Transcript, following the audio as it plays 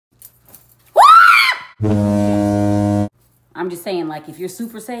I'm just saying, like, if you're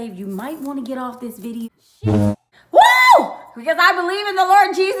super saved, you might want to get off this video. Woo! Because I believe in the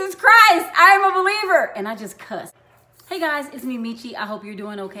Lord Jesus Christ. I am a believer. And I just cussed. Hey guys, it's me, Michi. I hope you're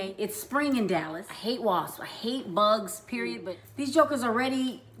doing okay. It's spring in Dallas. I hate wasps. I hate bugs, period. But these jokers are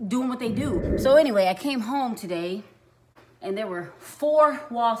already doing what they do. So anyway, I came home today and there were 4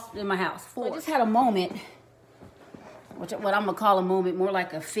 wasps in my house. 4. I just had a moment, what I'm gonna call a moment, more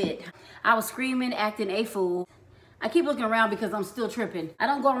like a fit. I was screaming, acting a fool. I keep looking around because I'm still tripping. I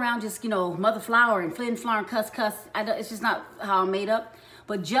don't go around just, mother flower and flin flower and cuss. It's just not how I'm made up.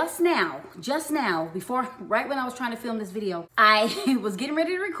 But just now, right when I was trying to film this video, I was getting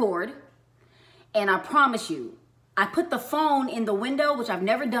ready to record. And I promise you, I put the phone in the window, which I've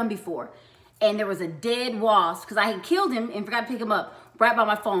never done before. And there was a dead wasp because I had killed him and forgot to pick him up right by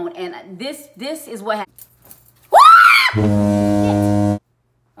my phone. And this is what happened.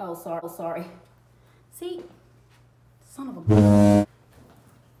 Oh, sorry. See? Son of a bitch.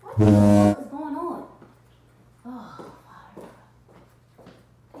 What the hell is going on? Oh, Father.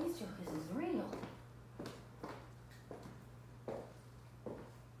 These jokers is real. I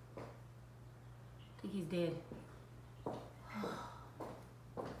think he's dead.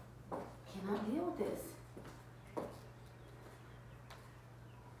 Cannot deal with this.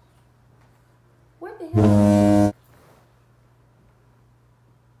 What the hell?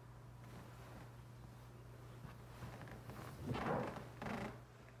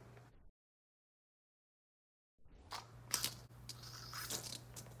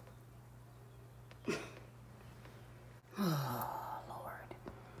 Oh, Lord.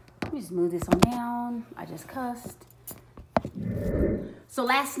 Let me just move this on down. I just cussed. So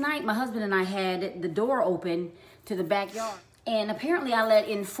last night, my husband and I had the door open to the backyard. And apparently I let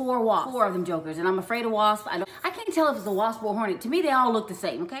in 4 wasps. 4 of them jokers. And I'm afraid of wasps. I can't tell if it's a wasp or a hornet. To me, they all look the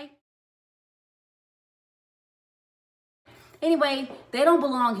same, okay? Anyway, they don't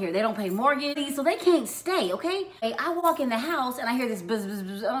belong here. They don't pay mortgage, so they can't stay, okay? I walk in the house and I hear this buzz, buzz,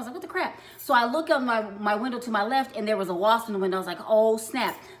 buzz. And I was like, what the crap? So I look up my window to my left and there was a wasp in the window. I was like, oh,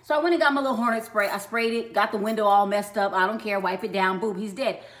 snap. So I went and got my little hornet spray. I sprayed it, got the window all messed up. I don't care. Wipe it down. Boom, he's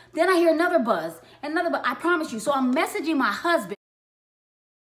dead. Then I hear another buzz, another buzz. I promise you. So I'm messaging my husband.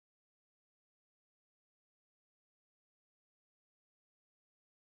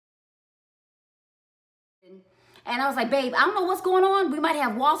 And I was like, babe, I don't know what's going on. We might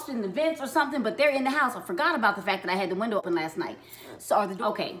have wasps in the vents or something, but they're in the house. I forgot about the fact that I had the window open last night. So,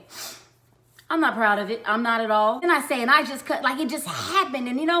 okay. I'm not proud of it. I'm not at all. And I say, and I just cut, like it just happened.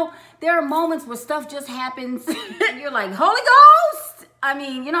 And there are moments where stuff just happens. And you're like, Holy Ghost. I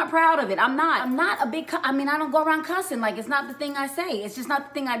mean, you're not proud of it. I'm not a big, I don't go around cussing. Like, it's not the thing I say. It's just not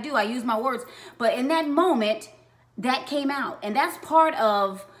the thing I do. I use my words. But in that moment, that came out. And that's part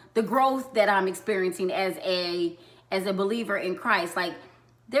of the growth that I'm experiencing as a believer in Christ. Like,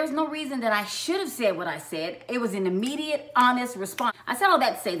 there's no reason that I should have said what I said. It was an immediate, honest response. I said all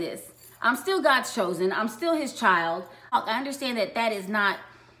that to say this. I'm still God's chosen. I'm still his child. I understand that that is not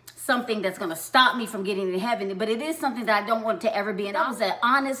something that's going to stop me from getting to heaven, but it is something that I don't want to ever be. And that was an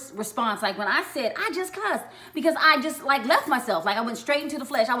honest response. Like when I said, I just cussed because I just left myself. Like I went straight into the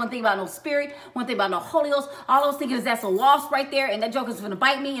flesh. I wasn't thinking about no spirit. I wasn't thinking about no Holy Ghost. All I was thinking is that's a wasp right there and that joker's going to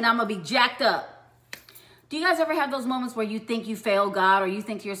bite me and I'm going to be jacked up. Do you guys ever have those moments where you think you failed God or you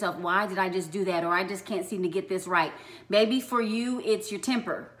think to yourself, why did I just do that? Or I just can't seem to get this right. Maybe for you, it's your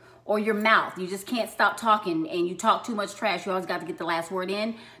temper or your mouth. You just can't stop talking and you talk too much trash. You always got to get the last word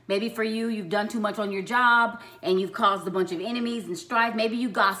in. Maybe for you, you've done too much on your job and you've caused a bunch of enemies and strife. Maybe you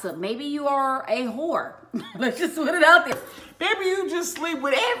gossip. Maybe you are a whore. Let's just put it out there. Maybe you just sleep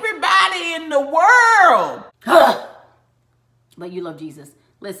with everybody in the world. But you love Jesus.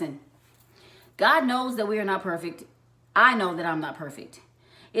 Listen, God knows that we are not perfect. I know that I'm not perfect.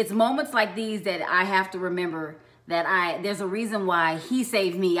 It's moments like these that I have to remember that there's a reason why he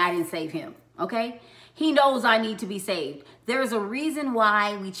saved me. I didn't save him. Okay? He knows I need to be saved. There's a reason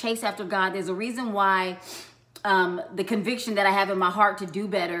why we chase after God. There's a reason why the conviction that I have in my heart to do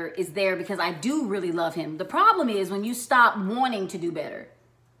better is there because I do really love him. The problem is when you stop wanting to do better.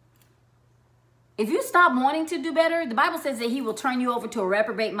 If you stop wanting to do better, the Bible says that he will turn you over to a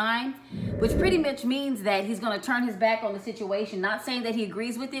reprobate mind, which pretty much means that he's going to turn his back on the situation. Not saying that he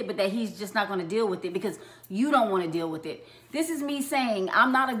agrees with it, but that he's just not going to deal with it because you don't want to deal with it. This is me saying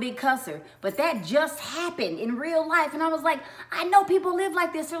I'm not a big cusser, but that just happened in real life. And I was like, I know people live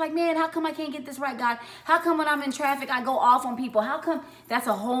like this. They're like, man, how come I can't get this right, God? How come when I'm in traffic, I go off on people? How come? That's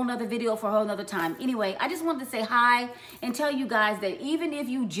a whole nother video for a whole nother time. Anyway, I just wanted to say hi and tell you guys that even if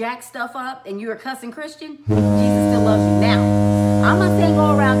you jack stuff up and you're a Cussin Christian, Jesus still loves you. Now, I'm not saying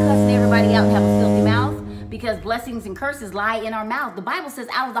go around cussing everybody out and have a filthy mouth. because blessings and curses lie in our mouth. The Bible says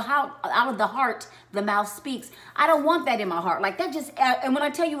out of the heart, the mouth speaks. I don't want that in my heart. Like that just, and when I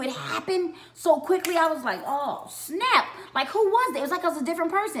tell you it happened so quickly, I was like, oh, snap. Like who was it? It was like I was a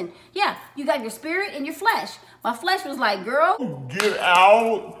different person. Yeah, you got your spirit and your flesh. My flesh was like, girl, get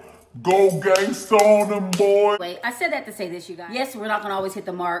out. Go gangsta on them, boy. Wait, I said that to say this, you guys. Yes, we're not going to always hit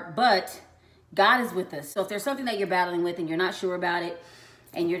the mark, but God is with us. So if there's something that you're battling with and you're not sure about it,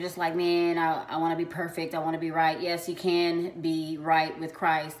 and you're just like, man, I want to be perfect. I want to be right. Yes, you can be right with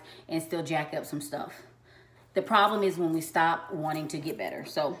Christ and still jack up some stuff. The problem is when we stop wanting to get better.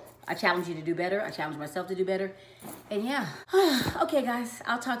 So I challenge you to do better. I challenge myself to do better. And yeah. Okay, guys,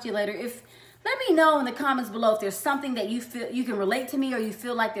 I'll talk to you later. Let me know in the comments below if there's something that you feel you can relate to me, or you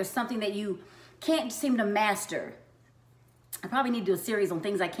feel like there's something that you can't seem to master. I probably need to do a series on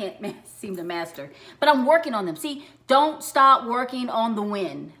things I can't seem to master, but I'm working on them. See, don't stop working on the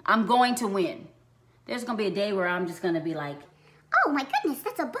win. I'm going to win. There's going to be a day where I'm just going to be like, oh my goodness,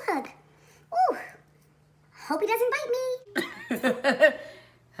 that's a bug. Ooh, hope he doesn't bite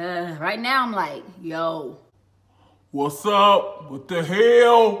me. Right now I'm like, yo. What's up? What the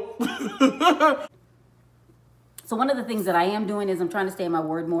hell? So one of the things that I am doing is I'm trying to stay in my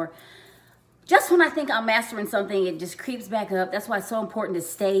word more. Just when I think I'm mastering something, it just creeps back up. That's why it's so important to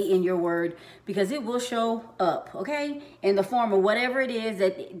stay in your word, because it will show up, okay? In the form of whatever it is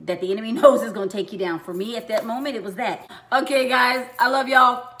that the enemy knows is going to take you down. For me, at that moment, it was that. Okay, guys, I love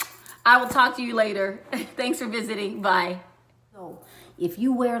y'all. I will talk to you later. Thanks for visiting. Bye. So if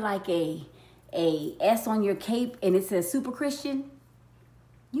you wear like a S on your cape and it says Super Christian,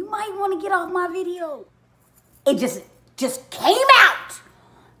 you might want to get off my video. It just came out.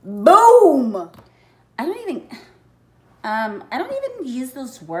 Boom. I don't even use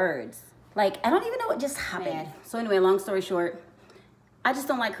those words. Like, I don't even know what just happened. So anyway, long story short, I just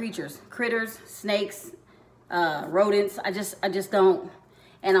don't like critters, snakes, rodents. I just don't.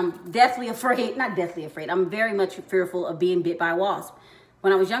 And I'm deathly afraid, not deathly afraid, I'm very much fearful of being bit by a wasp.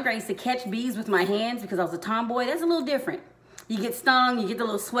 When I was younger, I used to catch bees with my hands because I was a tomboy. That's a little different. You get stung, you get the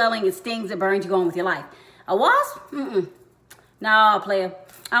little swelling, it stings, it burns, you go on with your life. A wasp? No, player.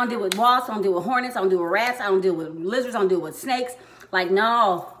 I don't deal with wasps, I don't deal with hornets, I don't deal with rats, I don't deal with lizards, I don't deal with snakes. Like,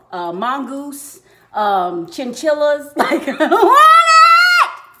 no, mongoose, chinchillas, like, I don't want it!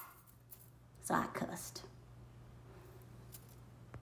 So I cut.